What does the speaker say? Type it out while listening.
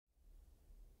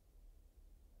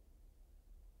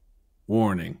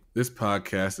Warning, this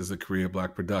podcast is a Korea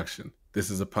Black production. This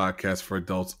is a podcast for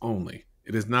adults only.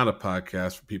 It is not a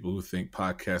podcast for people who think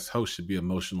podcast hosts should be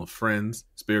emotional friends,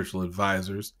 spiritual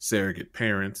advisors, surrogate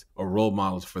parents, or role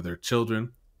models for their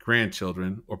children,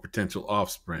 grandchildren, or potential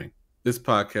offspring. This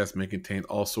podcast may contain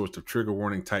all sorts of trigger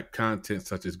warning type content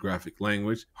such as graphic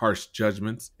language, harsh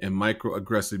judgments, and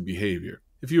microaggressive behavior.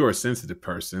 If you are a sensitive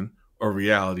person, or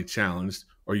reality challenged,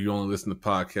 or you only listen to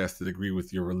podcasts that agree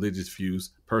with your religious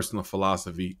views, personal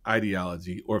philosophy,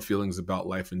 ideology, or feelings about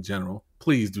life in general,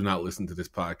 please do not listen to this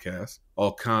podcast.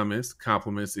 All comments,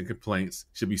 compliments, and complaints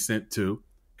should be sent to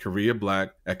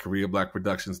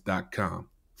KoreaBlack@KoreaBlackProductions.com.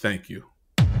 Thank you.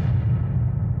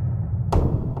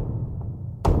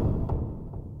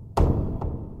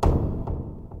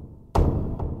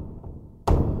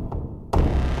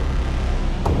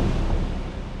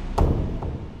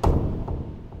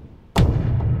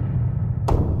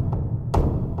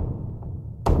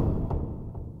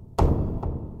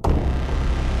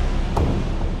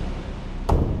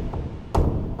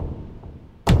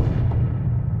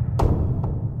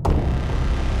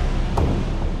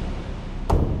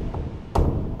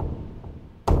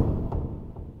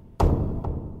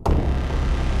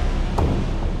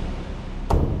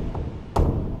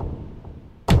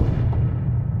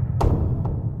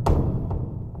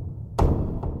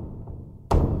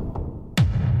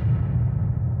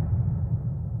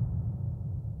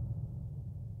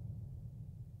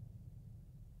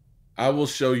 I will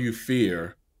show you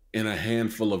fear in a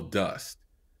handful of dust.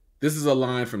 This is a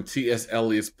line from T.S.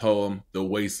 Eliot's poem, The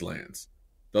Wastelands.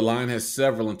 The line has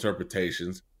several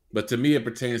interpretations, but to me it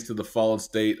pertains to the fallen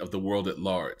state of the world at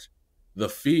large. The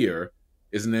fear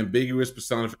is an ambiguous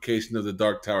personification of the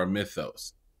Dark Tower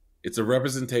mythos. It's a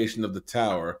representation of the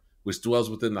tower which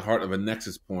dwells within the heart of a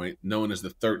nexus point known as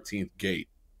the 13th Gate.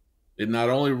 It not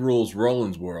only rules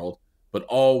Roland's world, but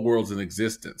all worlds in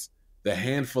existence. The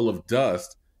handful of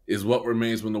dust is what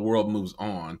remains when the world moves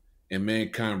on and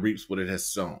mankind reaps what it has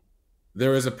sown.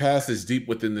 There is a passage deep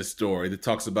within this story that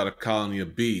talks about a colony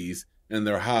of bees and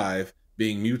their hive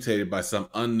being mutated by some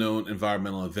unknown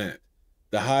environmental event.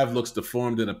 The hive looks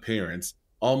deformed in appearance,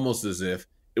 almost as if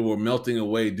it were melting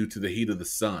away due to the heat of the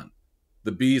sun.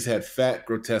 The bees had fat,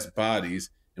 grotesque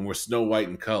bodies and were snow white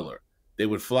in color. They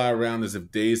would fly around as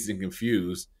if dazed and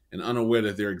confused and unaware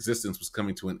that their existence was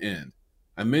coming to an end.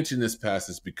 I mention this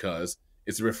passage because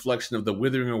it's a reflection of the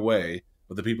withering away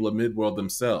of the people of Midworld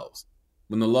themselves.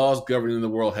 When the laws governing the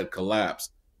world had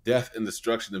collapsed, death and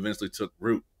destruction eventually took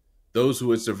root. Those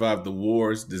who had survived the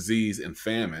wars, disease, and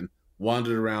famine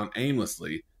wandered around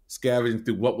aimlessly, scavenging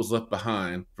through what was left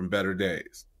behind from better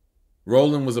days.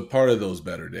 Roland was a part of those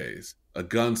better days, a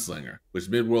gunslinger, which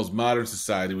Midworld's modern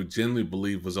society would generally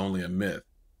believe was only a myth.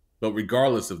 But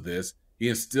regardless of this, he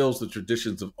instills the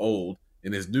traditions of old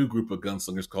in his new group of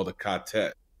gunslingers called a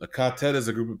quartet. A quartet is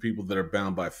a group of people that are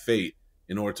bound by fate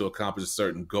in order to accomplish a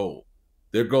certain goal.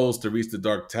 Their goal is to reach the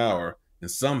Dark Tower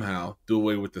and somehow do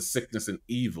away with the sickness and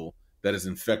evil that has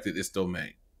infected its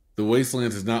domain. The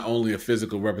Wastelands is not only a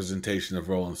physical representation of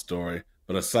Roland's story,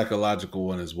 but a psychological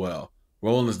one as well.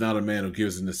 Roland is not a man who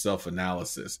gives into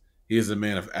self-analysis. He is a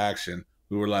man of action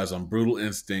who relies on brutal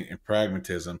instinct and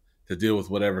pragmatism to deal with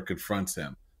whatever confronts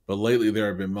him. But lately there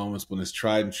have been moments when his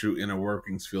tried and true inner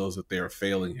workings feel as if they are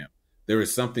failing him. There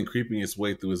is something creeping its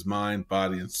way through his mind,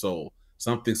 body, and soul,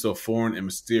 something so foreign and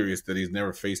mysterious that he's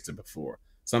never faced it before,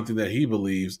 something that he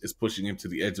believes is pushing him to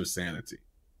the edge of sanity.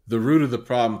 The root of the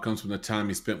problem comes from the time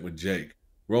he spent with Jake.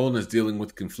 Roland is dealing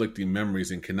with conflicting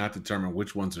memories and cannot determine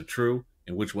which ones are true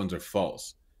and which ones are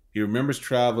false. He remembers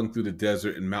traveling through the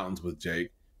desert and mountains with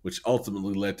Jake, which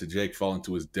ultimately led to Jake falling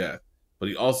to his death, but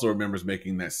he also remembers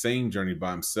making that same journey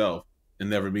by himself and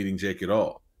never meeting Jake at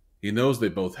all. He knows they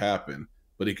both happened,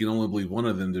 but he can only believe one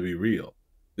of them to be real.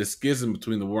 This schism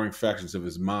between the warring factions of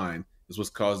his mind is what's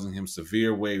causing him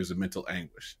severe waves of mental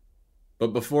anguish.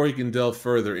 But before he can delve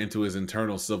further into his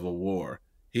internal civil war,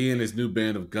 he and his new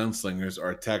band of gunslingers are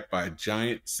attacked by a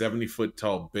giant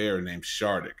 70-foot-tall bear named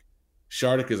Shardik.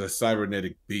 Shardik is a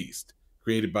cybernetic beast,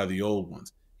 created by the Old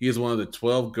Ones. He is one of the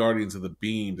 12 guardians of the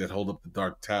beam that hold up the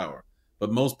Dark Tower,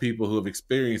 but most people who have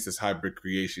experienced this hybrid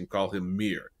creation call him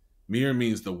Mir. Mir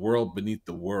means the world beneath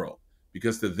the world,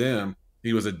 because to them,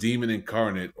 he was a demon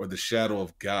incarnate or the shadow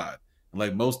of God. And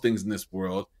like most things in this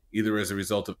world, either as a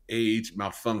result of age,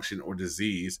 malfunction, or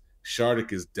disease,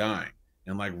 Shardik is dying,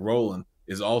 and like Roland,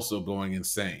 is also going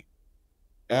insane.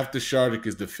 After Shardik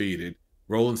is defeated,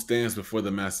 Roland stands before the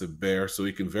massive bear so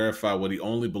he can verify what he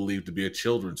only believed to be a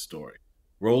children's story.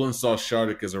 Roland saw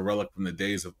Shardik as a relic from the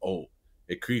days of old,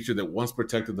 a creature that once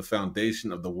protected the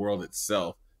foundation of the world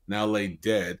itself, now lay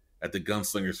dead at the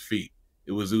gunslinger's feet. It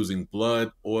It was oozing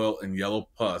blood, oil, and yellow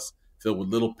pus filled with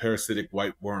little parasitic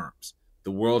white worms.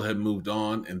 The world had moved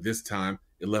on, and this time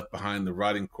it left behind the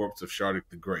rotting corpse of Shardik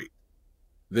the Great.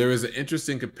 There is an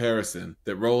interesting comparison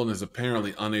that Roland is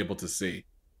apparently unable to see.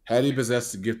 Had he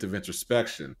possessed the gift of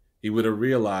introspection, he would have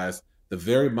realized the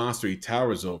very monster he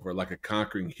towers over like a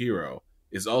conquering hero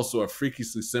is also a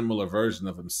freakishly similar version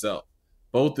of himself.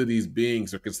 Both of these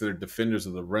beings are considered defenders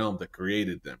of the realm that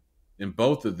created them, and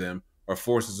both of them are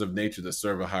forces of nature that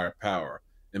serve a higher power.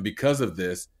 And because of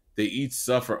this, they each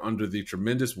suffer under the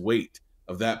tremendous weight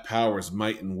of that power's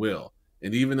might and will.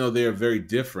 And even though they are very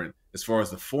different as far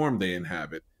as the form they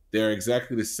inhabit, they are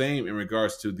exactly the same in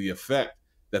regards to the effect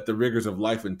that the rigors of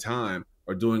life and time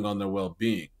are doing on their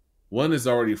well-being. One has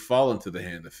already fallen to the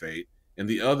hand of fate, and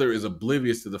the other is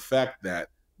oblivious to the fact that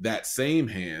that same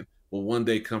hand will one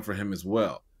day come for him as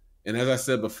well. And as I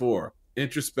said before,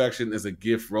 introspection is a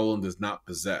gift Roland does not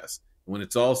possess. When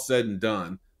it's all said and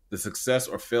done, the success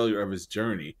or failure of his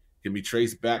journey can be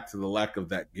traced back to the lack of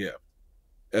that gift.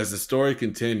 As the story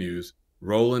continues,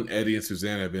 Roland, Eddie, and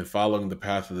Susanna have been following the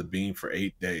path of the beam for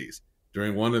 8 days.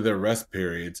 During one of their rest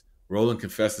periods, Roland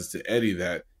confesses to Eddie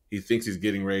that he thinks he's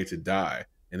getting ready to die,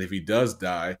 and if he does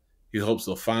die, he hopes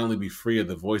he'll finally be free of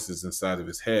the voices inside of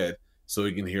his head so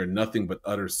he can hear nothing but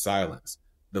utter silence.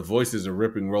 The voices are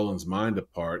ripping Roland's mind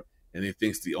apart, and he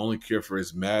thinks the only cure for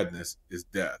his madness is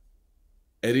death.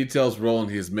 Eddie tells Roland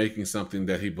he is making something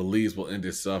that he believes will end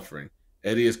his suffering.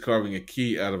 Eddie is carving a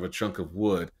key out of a chunk of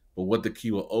wood, but what the key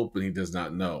will open he does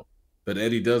not know. But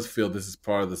Eddie does feel this is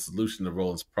part of the solution to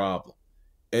Roland's problem.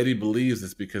 Eddie believes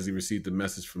this because he received a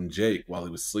message from Jake while he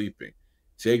was sleeping.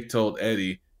 Jake told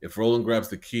Eddie if Roland grabs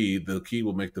the key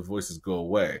will make the voices go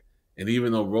away. And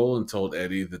even though Roland told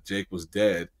Eddie that Jake was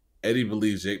dead, Eddie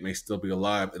believes Jake may still be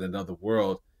alive in another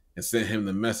world and sent him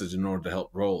the message in order to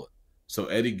help Roland. So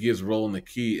Eddie gives Roland the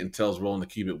key and tells Roland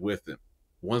to keep it with him.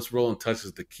 Once Roland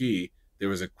touches the key,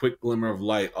 there is a quick glimmer of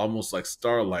light, almost like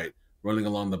starlight, running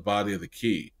along the body of the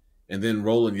key. And then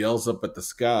Roland yells up at the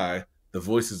sky, the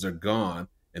voices are gone,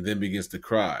 and then begins to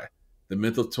cry. The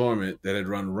mental torment that had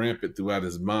run rampant throughout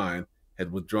his mind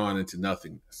had withdrawn into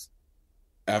nothingness.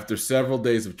 After several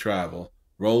days of travel,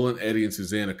 Roland, Eddie, and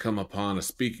Susanna come upon a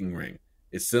speaking ring.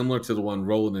 It's similar to the one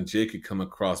Roland and Jake had come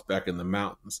across back in the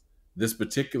mountains. This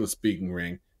particular speaking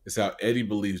ring is how Eddie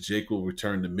believes Jake will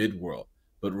return to Midworld,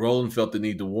 but Roland felt the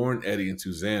need to warn Eddie and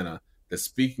Susanna that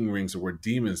speaking rings are where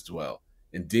demons dwell,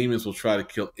 and demons will try to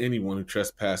kill anyone who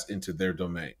trespass into their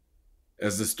domain.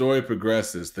 As the story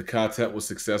progresses, the quartet was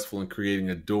successful in creating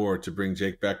a door to bring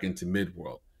Jake back into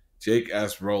Midworld. Jake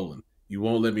asks Roland, "You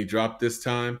won't let me drop this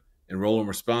time?" And Roland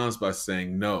responds by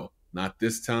saying, "No, not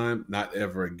this time, not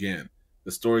ever again."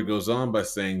 The story goes on by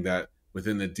saying that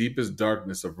within the deepest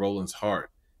darkness of Roland's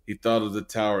heart, he thought of the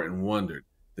tower and wondered.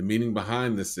 The meaning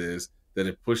behind this is that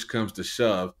if push comes to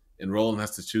shove and Roland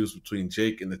has to choose between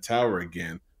Jake and the tower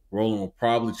again, Roland will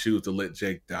probably choose to let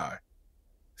Jake die.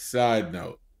 Side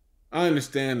note, I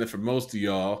understand that for most of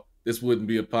y'all, this wouldn't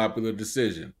be a popular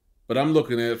decision, but I'm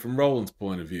looking at it from Roland's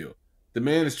point of view. The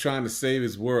man is trying to save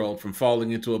his world from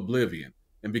falling into oblivion,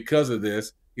 and because of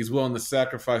this, he's willing to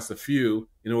sacrifice a few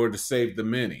in order to save the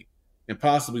many, and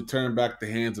possibly turn back the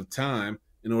hands of time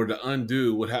in order to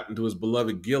undo what happened to his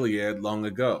beloved Gilead long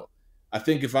ago. I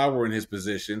think if I were in his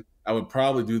position, I would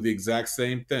probably do the exact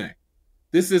same thing.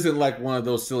 This isn't like one of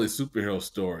those silly superhero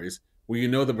stories where you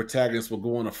know the protagonist will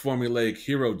go on a formulaic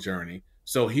hero journey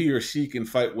so he or she can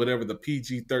fight whatever the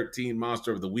PG-13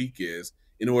 monster of the week is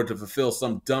in order to fulfill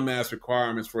some dumbass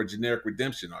requirements for a generic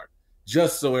redemption arc,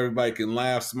 just so everybody can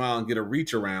laugh, smile, and get a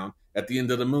reach around at the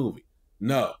end of the movie.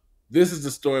 No, this is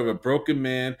the story of a broken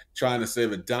man trying to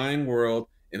save a dying world,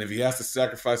 and if he has to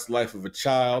sacrifice the life of a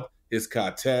child, his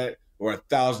quartet, or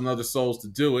 1,000 other souls to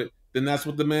do it, then that's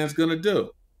what the man's gonna do.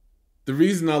 The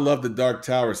reason I love the Dark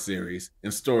Tower series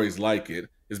and stories like it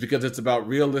is because it's about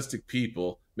realistic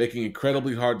people making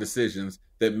incredibly hard decisions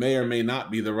that may or may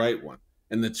not be the right one.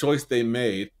 And the choice they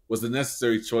made was the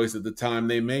necessary choice at the time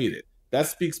they made it. That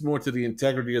speaks more to the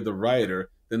integrity of the writer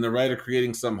than the writer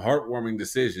creating some heartwarming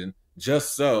decision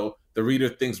just so the reader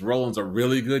thinks Roland's a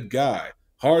really good guy.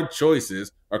 Hard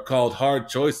choices are called hard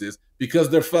choices because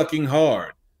they're fucking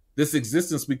hard. This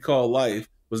existence we call life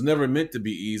was never meant to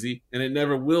be easy, and it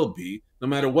never will be, no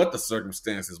matter what the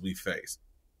circumstances we face.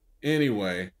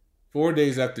 Anyway, 4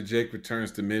 days after Jake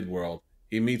returns to Midworld,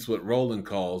 he meets what Roland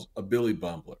calls a Billy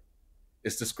Bumbler.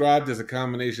 It's described as a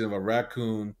combination of a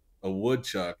raccoon, a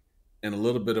woodchuck, and a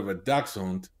little bit of a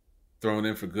dachshund thrown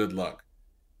in for good luck.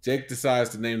 Jake decides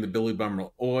to name the Billy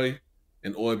Bumbler Oi,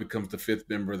 and Oi becomes the 5th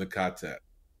member of the quartet.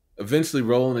 Eventually,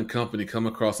 Roland and company come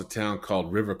across a town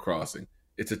called River Crossing.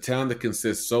 It's a town that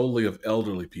consists solely of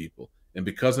elderly people, and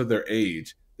because of their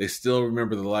age, they still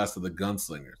remember the last of the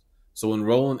gunslingers. So when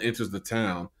Roland enters the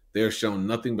town, they are shown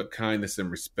nothing but kindness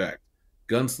and respect.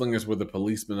 Gunslingers were the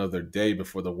policemen of their day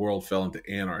before the world fell into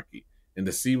anarchy, and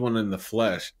to see one in the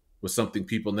flesh was something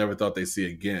people never thought they'd see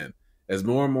again. As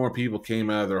more and more people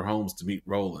came out of their homes to meet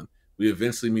Roland, we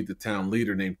eventually meet the town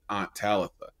leader named Aunt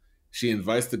Talitha. She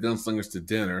invites the gunslingers to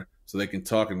dinner so they can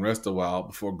talk and rest a while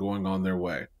before going on their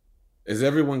way. As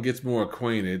everyone gets more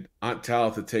acquainted, Aunt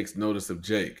Talitha takes notice of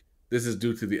Jake. This is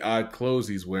due to the odd clothes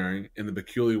he's wearing and the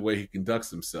peculiar way he conducts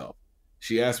himself.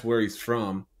 She asks where he's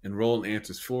from, and Roland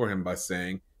answers for him by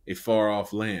saying, a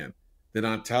far-off land. Then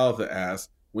Aunt Talitha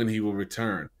asks when he will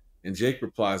return, and Jake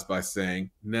replies by saying,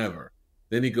 never.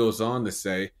 Then he goes on to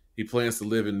say he plans to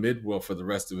live in Midworld for the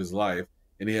rest of his life,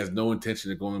 and he has no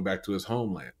intention of going back to his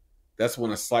homeland. That's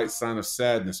when a slight sign of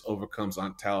sadness overcomes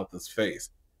Aunt Talitha's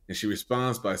face, and she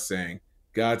responds by saying,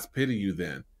 God's pity you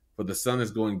then, for the sun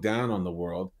is going down on the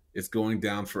world, it's going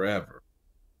down forever.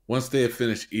 Once they have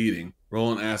finished eating,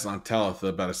 Roland asks Aunt Talitha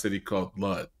about a city called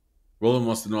Lud. Roland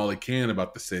wants to know all he can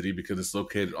about the city because it's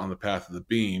located on the path of the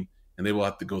beam, and they will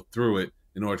have to go through it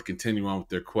in order to continue on with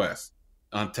their quest.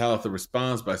 Aunt Talitha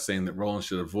responds by saying that Roland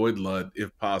should avoid Lud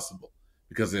if possible,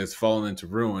 because it has fallen into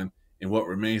ruin and what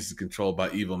remains is controlled by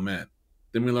evil men.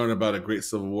 Then we learn about a great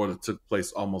civil war that took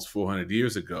place almost 400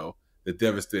 years ago that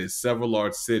devastated several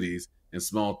large cities and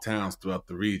small towns throughout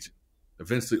the region.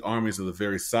 Eventually, armies of the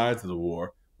various sides of the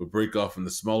war would break off into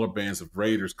smaller bands of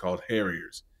raiders called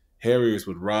Harriers. Harriers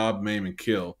would rob, maim, and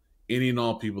kill any and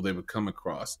all people they would come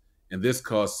across, and this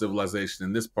caused civilization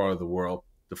in this part of the world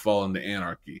to fall into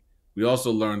anarchy. We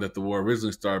also learned that the war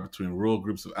originally started between rural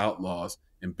groups of outlaws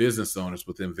and business owners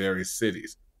within various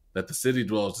cities, that the city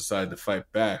dwellers decided to fight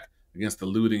back against the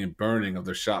looting and burning of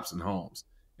their shops and homes,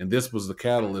 and this was the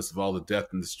catalyst of all the death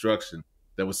and destruction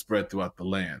that was spread throughout the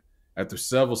land. After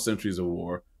several centuries of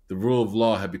war, the rule of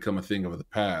law had become a thing of the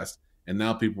past, and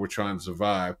now people were trying to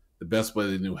survive the best way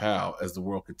they knew how as the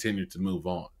world continued to move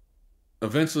on.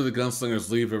 Eventually, the gunslingers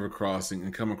leave River Crossing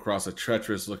and come across a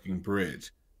treacherous-looking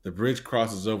bridge. The bridge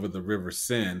crosses over the River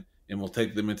Seine and will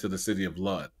take them into the city of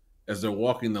Lud. As they're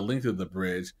walking the length of the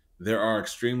bridge, there are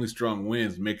extremely strong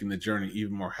winds making the journey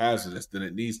even more hazardous than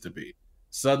it needs to be.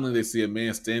 Suddenly, they see a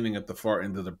man standing at the far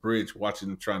end of the bridge watching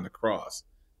them trying to cross.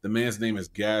 The man's name is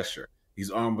Gasher. He's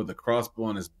armed with a crossbow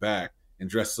on his back and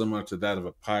dressed similar to that of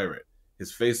a pirate.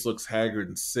 His face looks haggard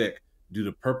and sick due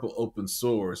to purple open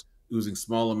sores oozing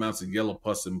small amounts of yellow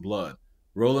pus and blood.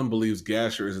 Roland believes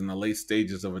Gasher is in the late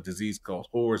stages of a disease called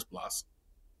Horus Blossom.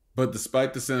 But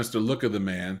despite the sinister look of the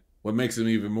man, what makes him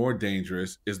even more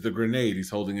dangerous is the grenade he's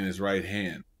holding in his right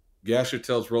hand. Gasher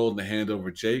tells Roland to hand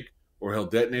over Jake, or he'll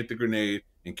detonate the grenade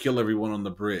and kill everyone on the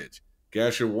bridge.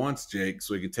 Gasher wants Jake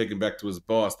so he can take him back to his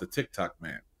boss, the TikTok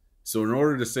man. So in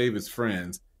order to save his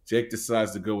friends, Jake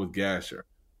decides to go with Gasher.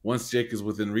 Once Jake is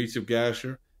within reach of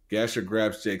Gasher, Gasher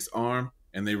grabs Jake's arm,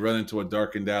 and they run into a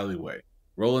darkened alleyway.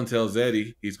 Roland tells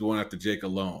Eddie he's going after Jake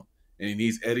alone, and he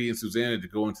needs Eddie and Susanna to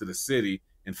go into the city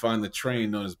and find the train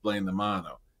known as Blaine the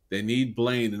Mono. They need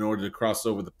Blaine in order to cross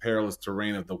over the perilous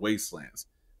terrain of the wastelands.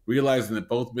 Realizing that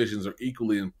both missions are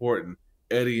equally important,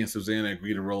 Eddie and Susanna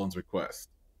agree to Roland's request.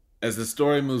 As the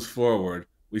story moves forward,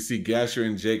 we see Gasher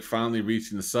and Jake finally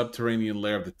reaching the subterranean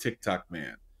lair of the TikTok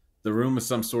man. The room is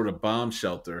some sort of bomb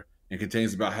shelter and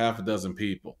contains about half a dozen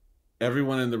people.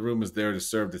 Everyone in the room is there to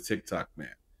serve the TikTok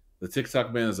man. The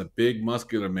TikTok man is a big,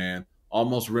 muscular man,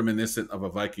 almost reminiscent of a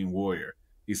Viking warrior.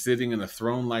 He's sitting in a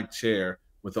throne-like chair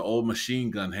with an old machine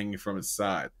gun hanging from its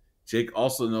side. Jake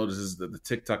also notices that the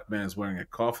TikTok man is wearing a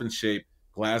coffin-shaped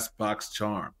glass box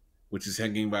charm, which is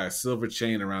hanging by a silver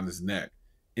chain around his neck.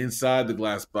 Inside the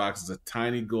glass box is a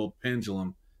tiny gold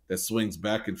pendulum that swings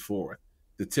back and forth.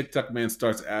 The TikTok man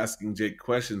starts asking Jake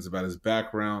questions about his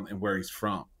background and where he's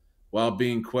from. While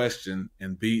being questioned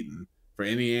and beaten for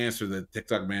any answer that the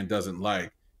TikTok man doesn't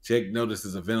like, Jake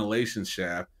notices a ventilation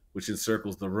shaft which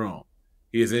encircles the room.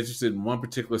 He is interested in one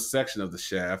particular section of the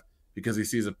shaft because he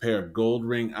sees a pair of gold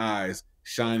ring eyes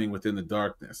shining within the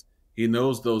darkness. He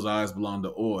knows those eyes belong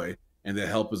to Oi and that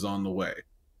help is on the way.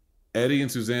 Eddie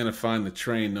and Susanna find the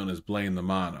train known as Blaine the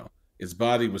Mono. Its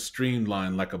body was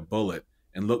streamlined like a bullet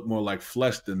and looked more like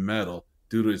flesh than metal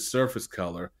due to its surface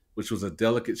color, which was a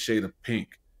delicate shade of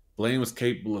pink. Blaine was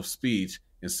capable of speech,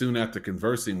 and soon after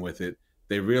conversing with it,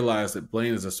 they realized that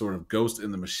Blaine is a sort of ghost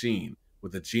in the machine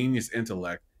with a genius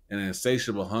intellect and an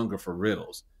insatiable hunger for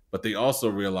riddles. But they also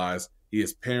realize he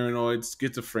is paranoid,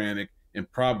 schizophrenic,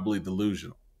 and probably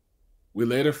delusional. We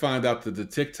later find out that the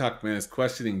TikTok man is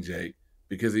questioning Jake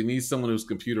because he needs someone who's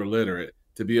computer literate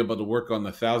to be able to work on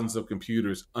the thousands of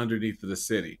computers underneath the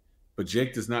city. But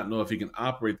Jake does not know if he can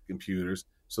operate the computers,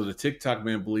 so the TikTok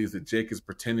man believes that Jake is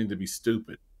pretending to be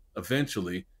stupid.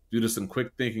 Eventually, due to some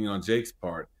quick thinking on Jake's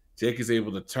part, Jake is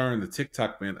able to turn the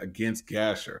TikTok man against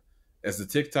Gasher. As the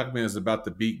TikTok man is about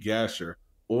to beat Gasher,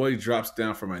 Oi drops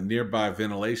down from a nearby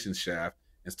ventilation shaft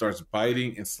and starts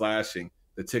biting and slashing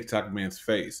the TikTok man's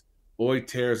face. Oi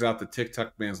tears out the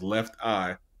TikTok man's left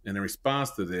eye, and in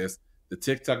response to this, the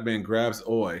TikTok man grabs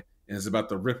Oi and is about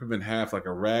to rip him in half like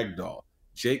a rag doll.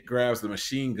 Jake grabs the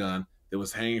machine gun that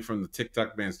was hanging from the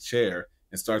TikTok man's chair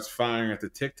and starts firing at the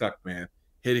TikTok man,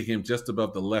 hitting him just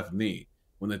above the left knee.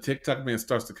 When the TikTok man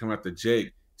starts to come after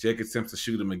Jake, Jake attempts to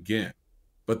shoot him again.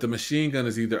 But the machine gun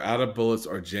is either out of bullets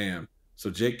or jammed, so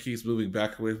Jake keeps moving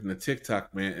back away from the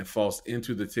TikTok man and falls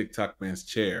into the TikTok man's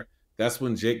chair. That's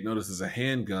when Jake notices a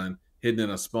handgun hidden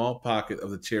in a small pocket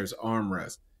of the chair's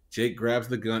armrest. Jake grabs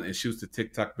the gun and shoots the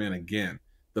TikTok man again.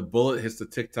 The bullet hits the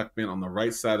TikTok man on the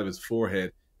right side of his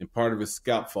forehead and part of his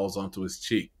scalp falls onto his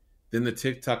cheek. Then the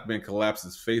TikTok man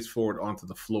collapses face forward onto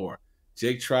the floor.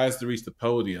 Jake tries to reach the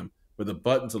podium where the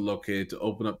buttons are located to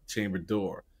open up the chamber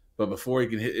door. But before he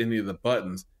can hit any of the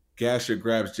buttons, Gasher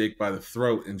grabs Jake by the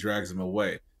throat and drags him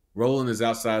away. Roland is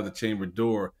outside the chamber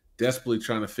door, desperately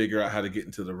trying to figure out how to get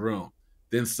into the room.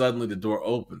 Then suddenly the door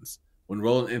opens. When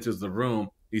Roland enters the room,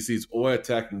 he sees Oi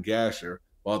attacking Gasher,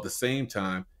 while at the same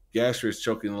time, Gasher is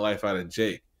choking the life out of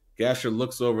Jake. Gasher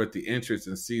looks over at the entrance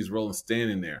and sees Roland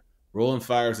standing there. Roland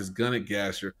fires his gun at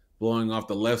Gasher, blowing off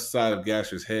the left side of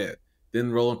Gasher's head.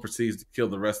 Then Roland proceeds to kill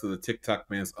the rest of the TikTok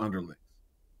man's underlings.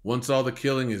 Once all the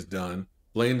killing is done,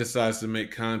 Blaine decides to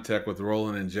make contact with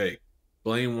Roland and Jake.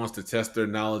 Blaine wants to test their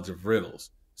knowledge of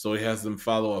riddles, so he has them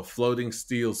follow a floating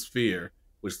steel sphere,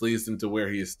 which leads them to where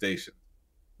he is stationed.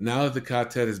 Now that the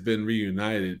quartet has been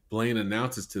reunited, Blaine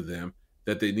announces to them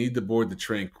that they need to board the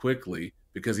train quickly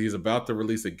because he is about to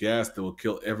release a gas that will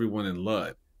kill everyone in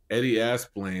Lud. Eddie asks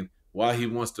Blaine why he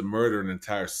wants to murder an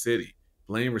entire city.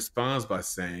 Blaine responds by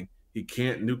saying he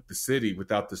can't nuke the city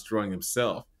without destroying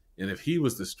himself, and if he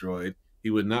was destroyed,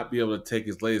 he would not be able to take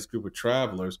his latest group of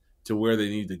travelers to where they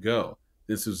need to go.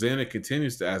 Then Susanna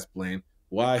continues to ask Blaine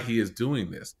why he is doing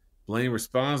this. Blaine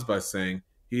responds by saying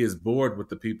he is bored with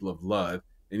the people of Lud,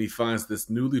 and he finds this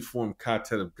newly formed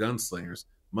quartet of gunslingers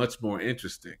much more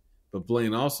interesting. But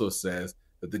Blaine also says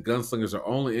that the gunslingers are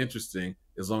only interesting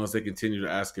as long as they continue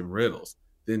to ask him riddles.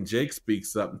 Then Jake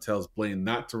speaks up and tells Blaine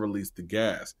not to release the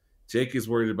gas. Jake is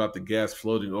worried about the gas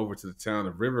floating over to the town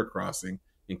of River Crossing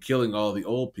and killing all the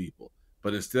old people.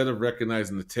 But instead of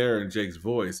recognizing the terror in Jake's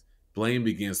voice, Blaine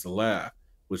begins to laugh,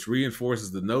 which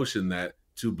reinforces the notion that,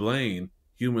 to Blaine,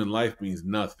 human life means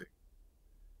nothing.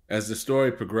 As the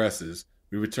story progresses,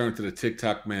 we return to the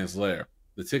TikTok man's lair.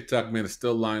 The TikTok man is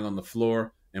still lying on the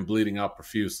floor and bleeding out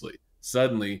profusely.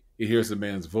 Suddenly, he hears the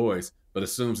man's voice, but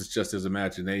assumes it's just his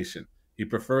imagination. He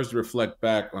prefers to reflect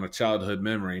back on a childhood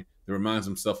memory that reminds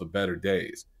himself of better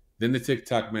days. Then the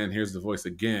TikTok man hears the voice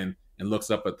again and looks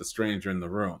up at the stranger in the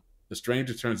room. The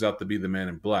stranger turns out to be the man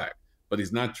in black, but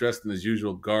he's not dressed in his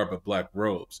usual garb of black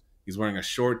robes. He's wearing a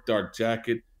short, dark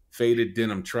jacket, faded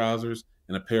denim trousers,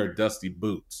 and a pair of dusty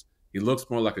boots. He looks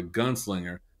more like a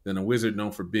gunslinger than a wizard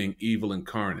known for being evil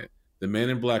incarnate. The man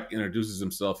in black introduces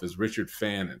himself as Richard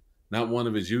Fannin, not one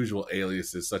of his usual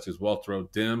aliases such as Walter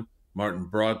O'Dim, Martin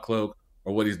Broadcloak,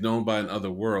 or what he's known by in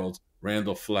other worlds,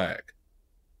 Randall Flagg.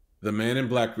 The man in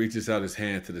black reaches out his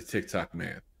hand to the TikTok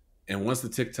man, and once the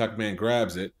TikTok man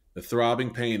grabs it, the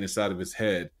throbbing pain inside of his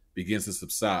head begins to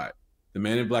subside. The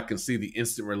man in black can see the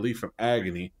instant relief from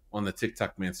agony on the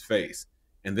TikTok man's face,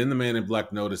 and then the man in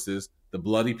black notices the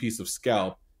bloody piece of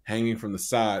scalp hanging from the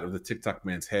side of the TikTok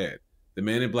man's head. The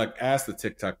man in black asks the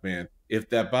TikTok man if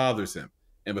that bothers him,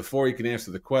 and before he can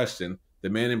answer the question, the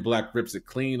man in black rips it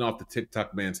clean off the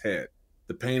TikTok man's head.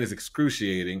 The pain is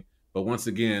excruciating, but once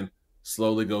again,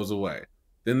 slowly goes away.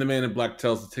 Then the man in black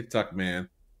tells the TikTok man,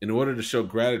 in order to show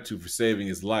gratitude for saving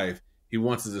his life, he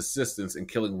wants his assistance in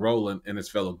killing Roland and his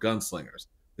fellow gunslingers.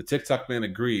 The TikTok man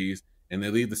agrees, and they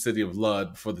leave the city of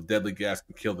Lud before the deadly gas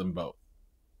can kill them both.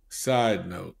 Side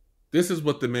note, this is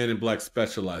what the man in black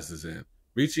specializes in,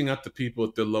 reaching out to people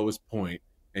at their lowest point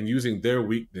and using their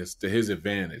weakness to his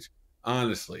advantage.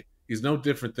 Honestly, he's no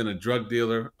different than a drug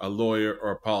dealer, a lawyer,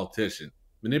 or a politician.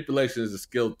 Manipulation is a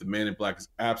skill that the man in black has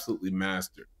absolutely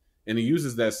mastered, and he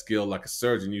uses that skill like a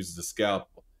surgeon uses a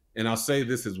scalpel. And I'll say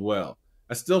this as well.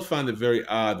 I still find it very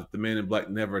odd that the man in black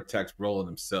never attacks Roland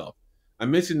himself. I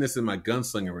mentioned this in my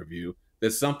Gunslinger review,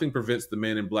 that something prevents the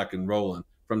man in black and Roland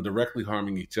from directly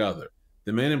harming each other.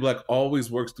 The man in black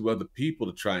always works through other people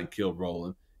to try and kill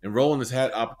Roland, and Roland has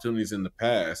had opportunities in the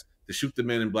past to shoot the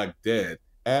man in black dead,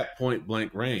 at point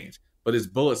blank range, but his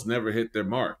bullets never hit their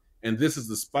mark. And this is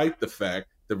despite the fact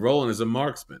that Roland is a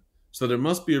marksman. So there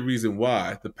must be a reason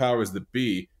why the powers that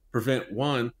be prevent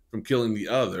one from killing the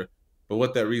other, but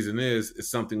what that reason is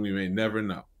something we may never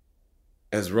know.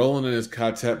 As Roland and his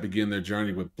quartet begin their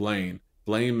journey with Blaine,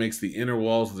 Blaine makes the inner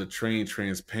walls of the train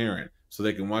transparent so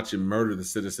they can watch him murder the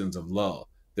citizens of Lull.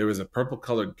 There is a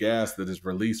purple-colored gas that is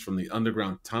released from the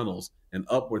underground tunnels and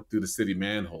upward through the city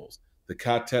manholes. The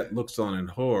quartet looks on in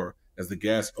horror as the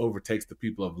gas overtakes the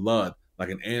people of Ludd like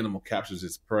an animal captures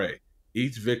its prey.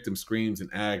 Each victim screams in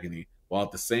agony, while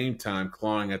at the same time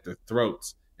clawing at their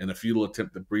throats in a futile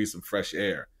attempt to breathe some fresh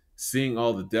air. Seeing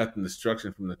all the death and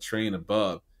destruction from the train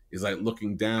above is like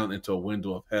looking down into a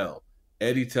window of hell.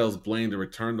 Eddie tells Blaine to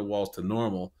return the walls to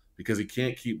normal because he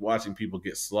can't keep watching people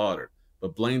get slaughtered,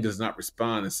 but Blaine does not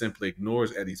respond and simply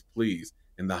ignores Eddie's pleas,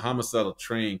 and the homicidal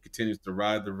train continues to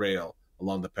ride the rail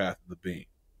along the path of the beam.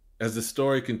 As the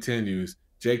story continues,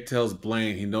 Jake tells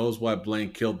Blaine he knows why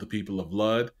Blaine killed the people of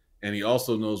Ludd, and he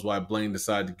also knows why Blaine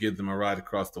decided to give them a ride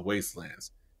across the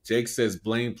wastelands. Jake says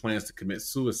Blaine plans to commit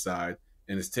suicide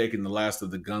and is taking the last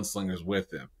of the gunslingers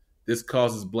with him. This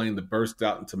causes Blaine to burst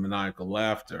out into maniacal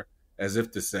laughter, as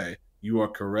if to say, "You are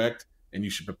correct, and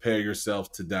you should prepare yourselves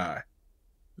to die."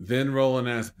 Then Roland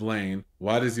asks Blaine,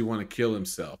 why does he want to kill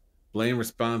himself? Blaine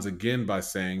responds again by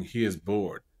saying he is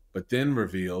bored, but then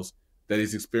reveals that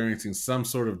he's experiencing some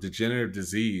sort of degenerative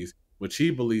disease, which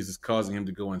he believes is causing him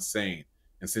to go insane.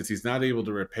 And since he's not able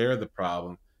to repair the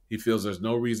problem, he feels there's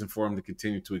no reason for him to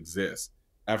continue to exist.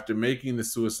 After making the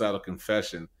suicidal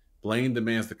confession, Blaine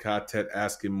demands the quartet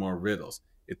ask him more riddles.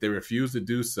 If they refuse to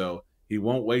do so, he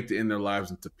won't wait to end their lives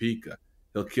in Topeka.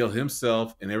 He'll kill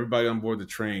himself and everybody on board the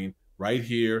train right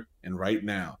here and right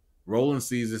now. Roland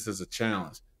sees this as a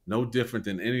challenge, no different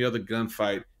than any other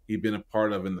gunfight he'd been a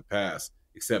part of in the past,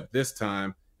 except this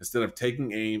time, instead of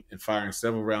taking aim and firing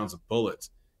several rounds of bullets,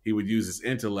 he would use his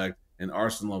intellect and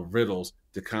arsenal of riddles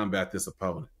to combat this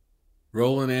opponent.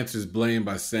 Roland answers Blaine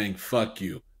by saying, "Fuck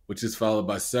you," which is followed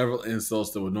by several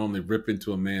insults that would normally rip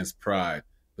into a man's pride.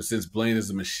 But since Blaine is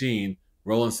a machine,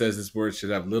 Roland says his words should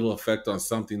have little effect on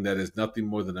something that is nothing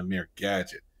more than a mere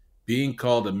gadget. Being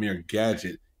called a mere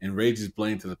gadget enrages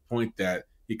Blaine to the point that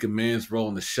he commands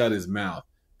Roland to shut his mouth.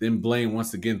 Then Blaine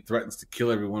once again threatens to kill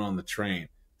everyone on the train.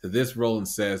 To this, Roland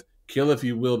says, "Kill if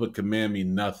you will, but command me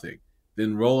nothing."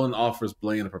 Then Roland offers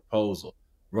Blaine a proposal.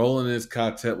 Roland and his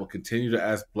quartet will continue to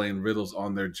ask Blaine riddles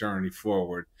on their journey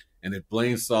forward, and if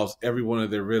Blaine solves every one of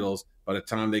their riddles by the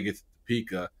time they get to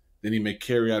Topeka, then he may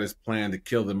carry out his plan to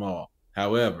kill them all.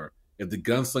 However, if the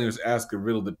gunslingers ask a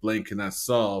riddle that Blaine cannot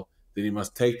solve, then he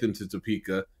must take them to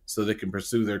Topeka so they can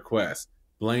pursue their quest.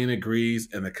 Blaine agrees,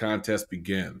 and the contest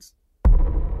begins.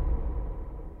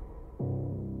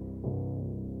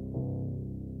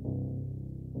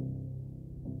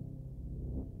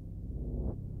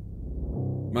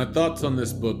 My thoughts on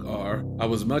this book are, I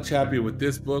was much happier with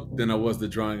this book than I was the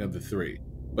drawing of the three,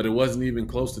 but it wasn't even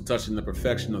close to touching the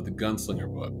perfection of the Gunslinger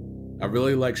book. I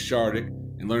really liked Shardik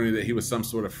and learning that he was some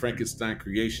sort of Frankenstein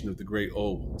creation of the Great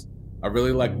Old Ones. I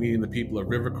really liked meeting the people of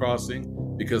River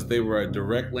Crossing because they were a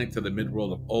direct link to the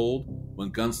midworld of old,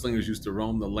 when gunslingers used to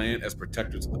roam the land as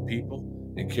protectors of the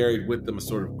people and carried with them a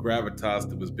sort of gravitas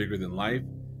that was bigger than life.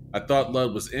 I thought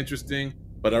Ludd was interesting,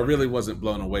 but I really wasn't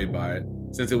blown away by it.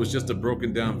 Since it was just a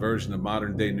broken down version of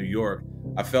modern day New York,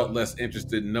 I felt less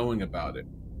interested in knowing about it.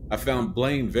 I found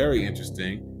Blaine very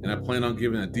interesting, and I plan on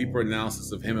giving a deeper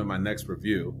analysis of him in my next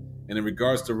review. And in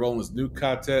regards to Roland's new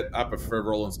quartet, I prefer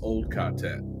Roland's old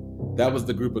quartet. That was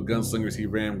the group of gunslingers he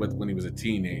ran with when he was a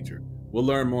teenager. We'll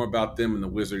learn more about them in the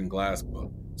Wizard and Glass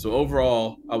book. So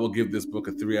overall, I will give this book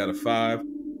a 3 out of 5.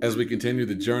 As we continue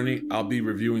the journey, I'll be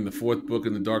reviewing the 4th book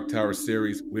in the Dark Tower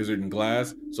series, Wizard and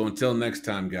Glass. So until next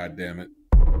time, goddammit.